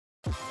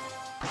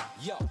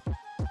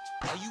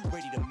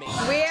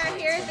We are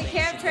here at the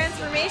Camp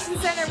Transformation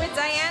Center with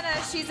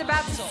Diana. She's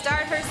about to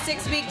start her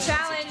 6-week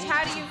challenge.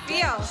 How do you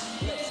feel?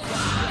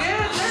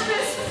 Good,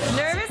 nervous.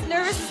 Nervous?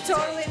 Nervous is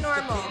totally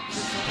normal.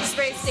 Just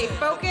ready to stay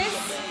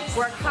focused,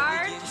 work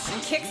hard,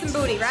 and kick some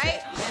booty,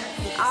 right?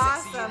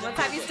 Awesome. Let's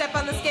have you step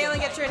on the scale and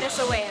get your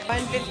initial weigh-in.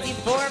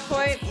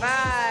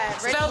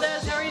 154.5.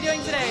 Valdez, how are you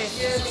doing today?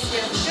 Good.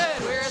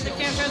 We're at the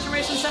Camp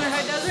Transformation Center,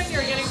 High Desert.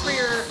 You're getting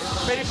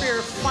ready for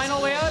your final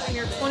weigh out and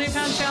your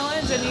 20-pound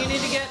challenge, and you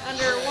need to get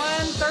under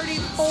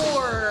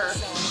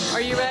 134.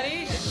 Are you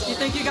ready? You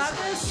think you got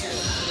this?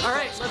 All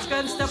right, let's go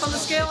ahead and step on the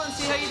scale and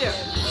see how you do.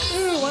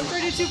 Ooh,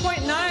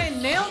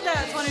 132.9. Nailed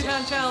that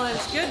 20-pound challenge.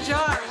 Good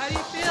job. How do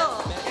you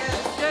feel?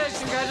 Good.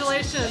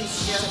 Congratulations.